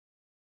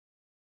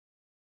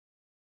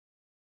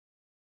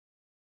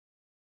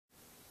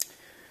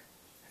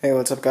Hey,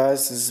 what's up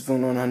guys? This is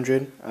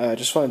Voon100. I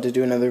just wanted to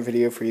do another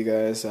video for you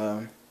guys.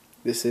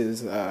 This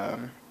is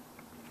a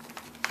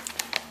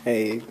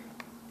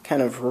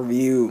kind of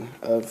review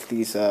of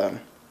these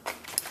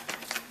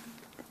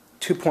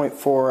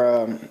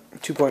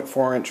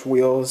 2.4 inch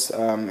wheels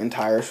and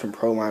tires from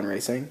Proline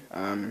Racing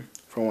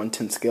for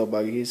 110 scale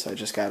buggies. I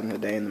just got them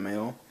today in the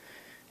mail,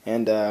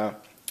 and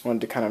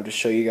wanted to kind of just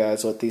show you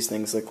guys what these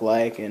things look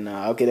like, and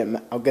I'll get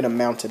them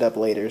mounted up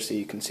later so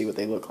you can see what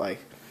they look like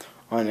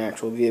on an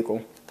actual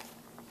vehicle.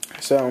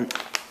 So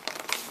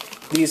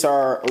these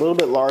are a little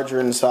bit larger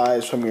in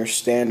size from your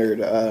standard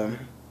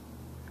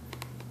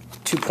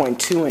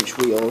 2.2 inch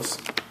wheels.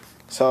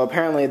 So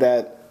apparently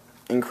that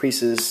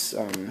increases,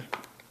 well,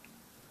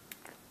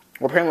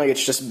 apparently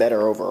it's just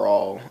better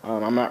overall.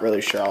 I'm not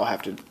really sure. I'll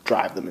have to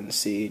drive them and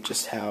see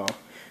just how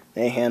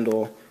they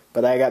handle.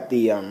 But I got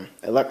the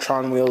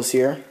Electron wheels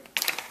here,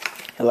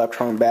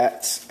 Electron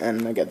backs,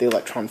 and I got the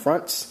Electron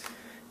fronts,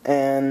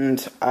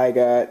 and I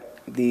got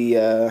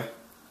the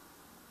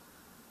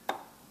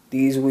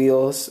these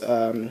wheels.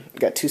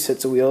 Got two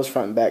sets of wheels,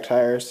 front and back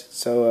tires.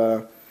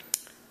 So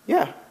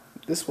yeah,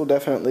 this will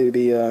definitely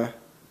be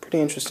pretty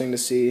interesting to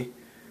see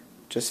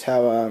just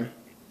how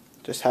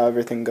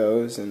everything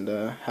goes and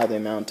how they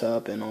mount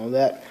up and all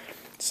that.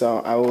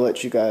 So I will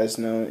let you guys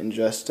know in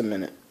just a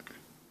minute.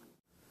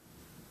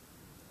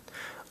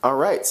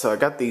 Alright, so I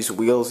got these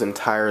wheels and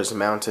tires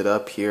mounted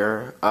up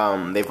here.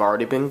 They've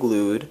already been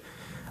glued.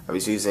 I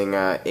was using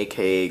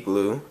AKA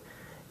glue,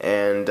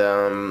 and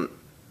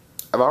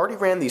I've already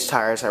ran these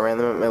tires. I ran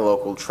them at my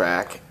local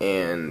track,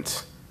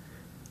 and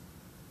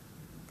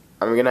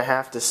I'm gonna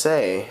have to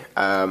say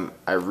I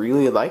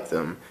really like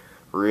them.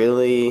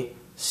 Really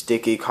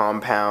sticky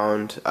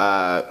compound,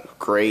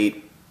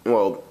 great.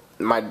 Well,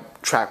 my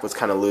track was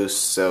kind of loose,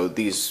 so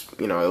these,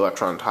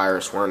 Electron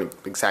tires weren't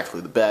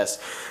exactly the best.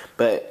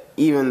 But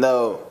even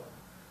though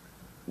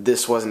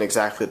this wasn't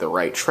exactly the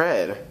right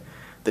tread,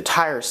 the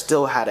tire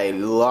still had a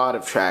lot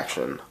of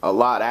traction. A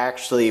lot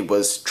actually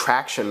was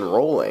traction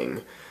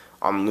rolling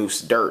on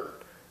loose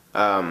dirt.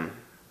 That,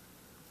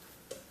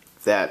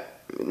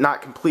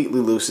 not completely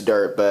loose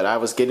dirt, but I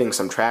was getting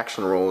some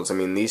traction rolls. I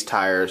mean, these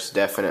tires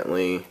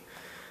definitely,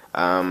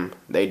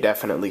 they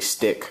definitely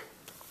stick.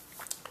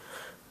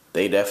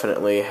 They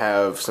definitely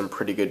have some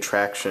pretty good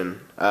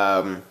traction.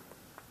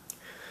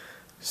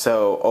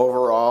 So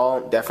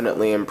overall,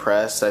 definitely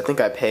impressed. I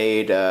think I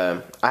paid,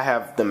 I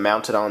have them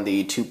mounted on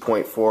the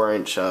 2.4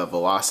 inch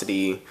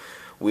Velocity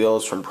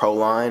wheels from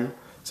Proline.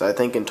 So I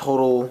think in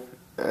total,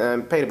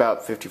 I paid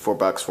about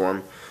 $54 for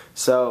them.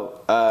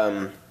 So,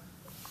 I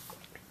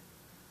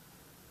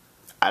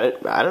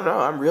don't know,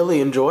 I'm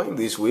really enjoying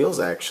these wheels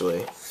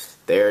actually.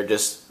 They're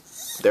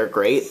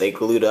great. They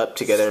glued up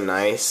together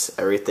nice.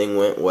 Everything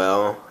went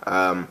well.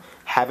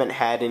 Haven't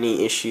had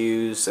any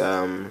issues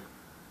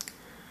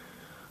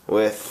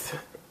with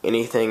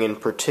anything in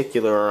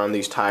particular on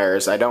these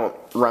tires. I don't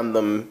run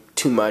them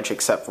too much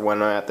except for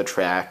when I'm at the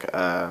track.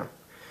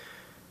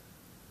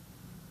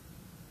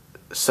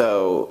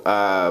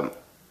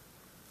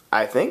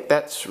 I think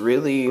that's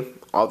really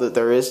all that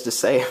there is to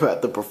say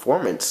about the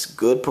performance.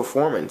 Good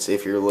performance.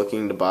 If you're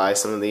looking to buy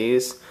some of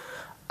these,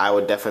 I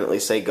would definitely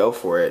say go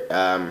for it.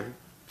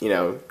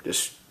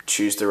 Just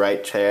choose the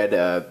right tread.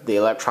 The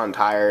Electron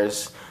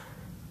tires,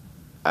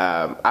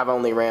 I've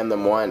only ran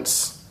them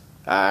once.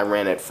 I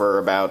ran it for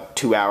about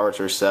 2 hours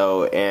or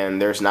so, and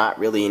there's not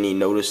really any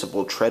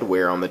noticeable tread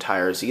wear on the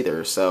tires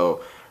either.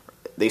 So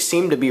they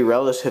seem to be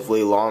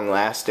relatively long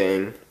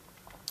lasting.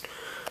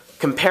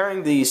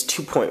 Comparing these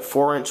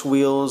 2.4 inch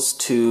wheels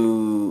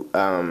to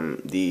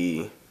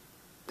the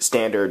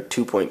standard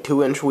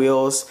 2.2 inch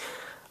wheels,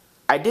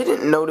 I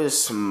didn't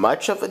notice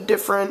much of a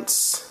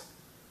difference.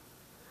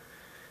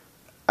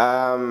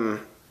 They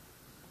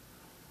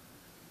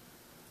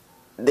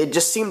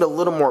just seemed a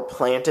little more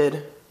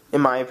planted, in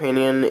my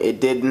opinion.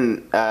 It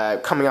didn't,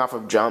 coming off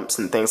of jumps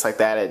and things like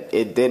that,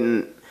 it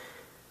didn't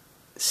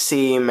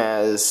seem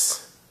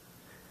as,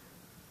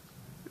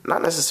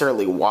 not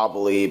necessarily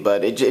wobbly,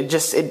 but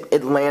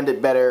it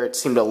landed better. It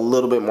seemed a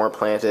little bit more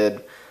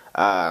planted,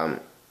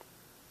 and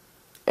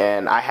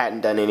I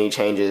hadn't done any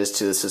changes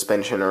to the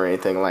suspension or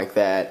anything like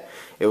that.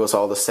 It was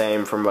all the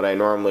same from what I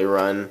normally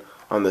run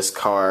on this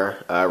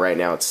car. Right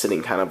now it's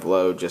sitting kind of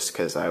low just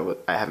because I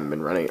haven't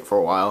been running it for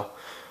a while.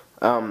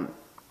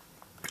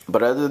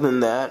 But other than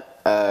that,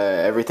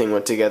 everything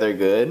went together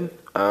good.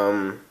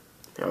 I'll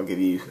give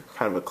you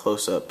kind of a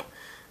close-up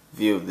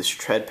view of this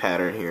tread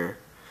pattern here.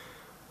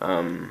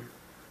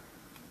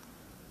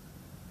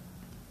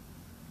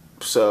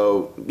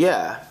 So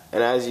yeah,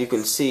 and as you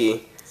can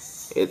see,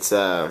 it's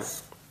a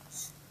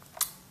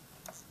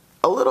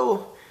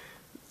little,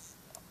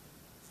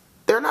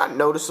 they're not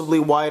noticeably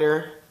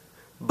wider,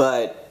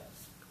 but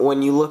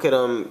when you look at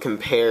them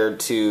compared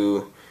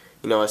to,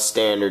 a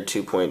standard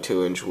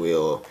 2.2 inch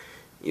wheel,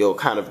 you'll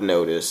kind of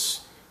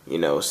notice,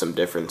 some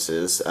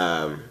differences.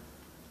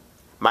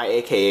 My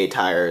AKA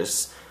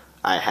tires,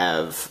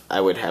 I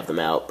would have them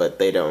out, but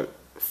they don't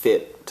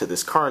fit to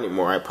this car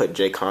anymore. I put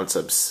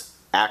J-Concept's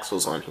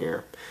axles on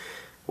here,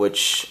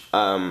 which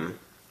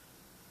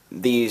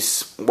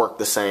these work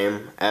the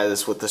same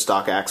as with the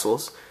stock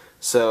axles.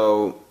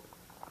 So,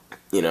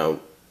 you know,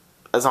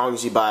 as long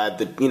as you buy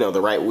the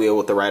the right wheel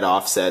with the right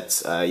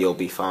offsets, you'll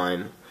be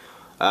fine.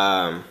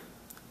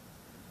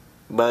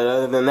 But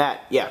other than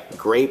that, yeah,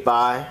 great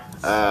buy.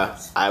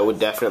 I would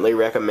definitely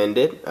recommend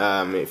it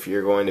if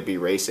you're going to be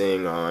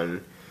racing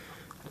on,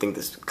 I think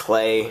this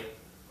clay.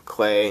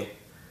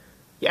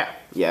 Yeah,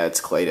 it's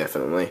clay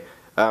definitely.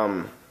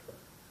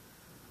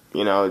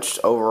 You know, it's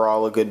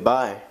overall a good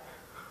buy.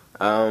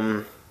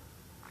 So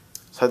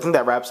I think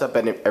that wraps up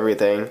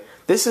everything.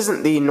 This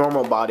isn't the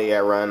normal body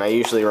I run. I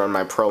usually run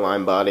my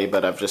Proline body,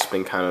 but I've just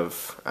been kind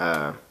of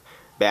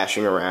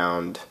bashing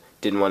around.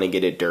 Didn't want to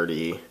get it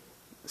dirty.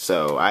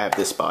 So I have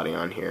this body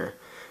on here.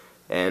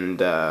 And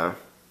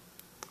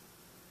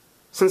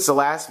since the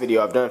last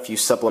video, I've done a few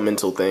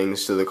supplemental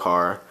things to the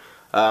car.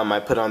 I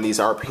put on these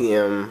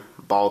RPM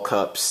ball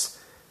cups.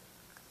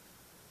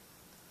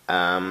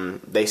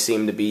 They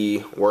seem to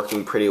be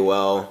working pretty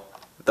well.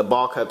 The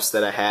ball cups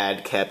that I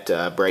had kept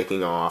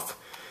breaking off.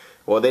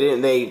 Well, they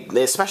didn't.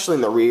 They especially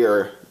in the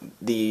rear,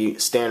 the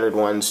standard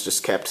ones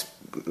just kept.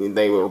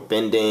 They were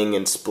bending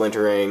and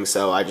splintering.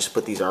 So I just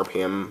put these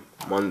RPM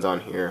ones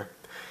on here.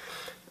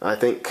 I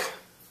think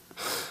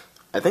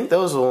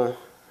those will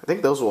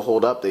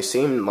hold up. They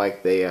seem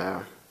like they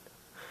have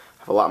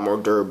a lot more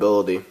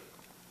durability.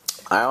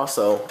 I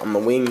also, on the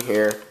wing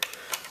here,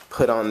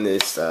 put on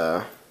this.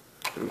 Let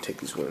me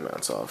take these wing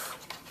mounts off.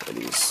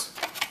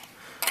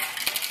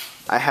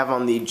 I have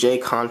on the J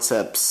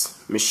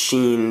Concepts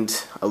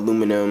machined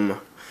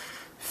aluminum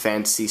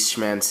fancy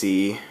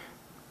schmancy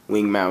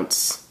wing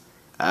mounts.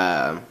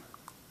 I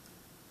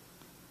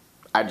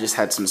just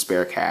had some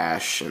spare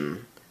cash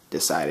and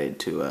decided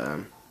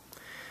to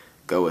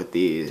go with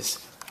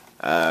these.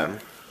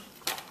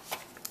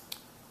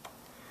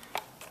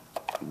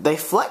 They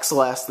flex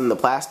less than the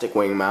plastic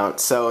wing mount,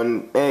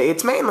 so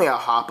it's mainly a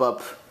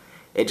hop-up.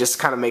 It just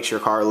kind of makes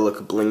your car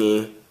look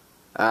blingy.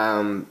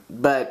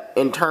 But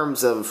in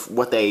terms of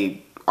what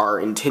they are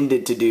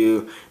intended to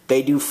do,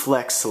 they do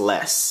flex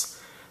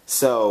less.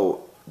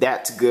 So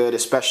that's good,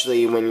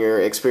 especially when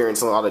you're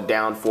experiencing a lot of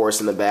downforce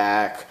in the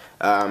back.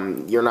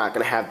 You're not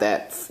going to have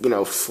that,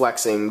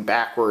 flexing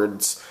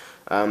backwards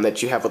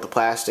that you have with the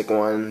plastic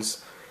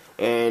ones.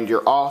 And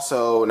you're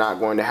also not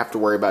going to have to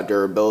worry about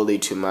durability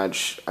too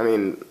much. I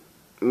mean,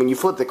 when you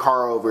flip the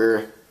car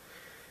over,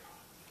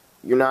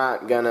 you're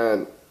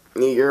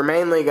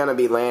mainly going to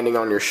be landing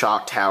on your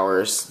shock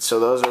towers, so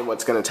those are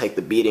what's going to take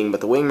the beating,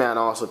 but the wing mount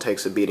also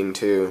takes a beating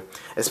too,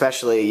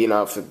 especially,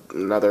 if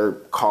another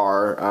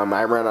car,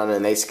 I run on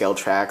an 8-scale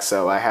track,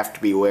 so I have to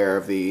be aware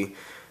of the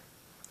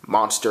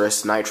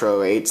monstrous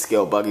nitro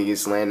 8-scale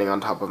buggies landing on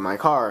top of my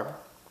car.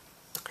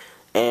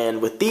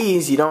 And with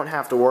these, you don't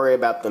have to worry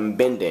about them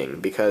bending,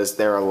 because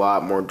they're a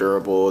lot more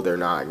durable. They're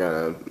not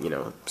going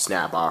to,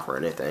 snap off or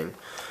anything.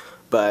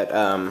 But,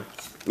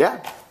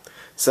 yeah.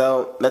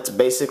 So that's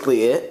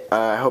basically it.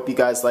 I hope you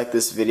guys like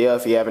this video.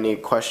 If you have any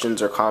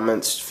questions or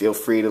comments, feel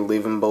free to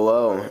leave them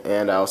below.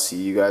 And I'll see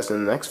you guys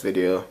in the next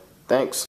video. Thanks.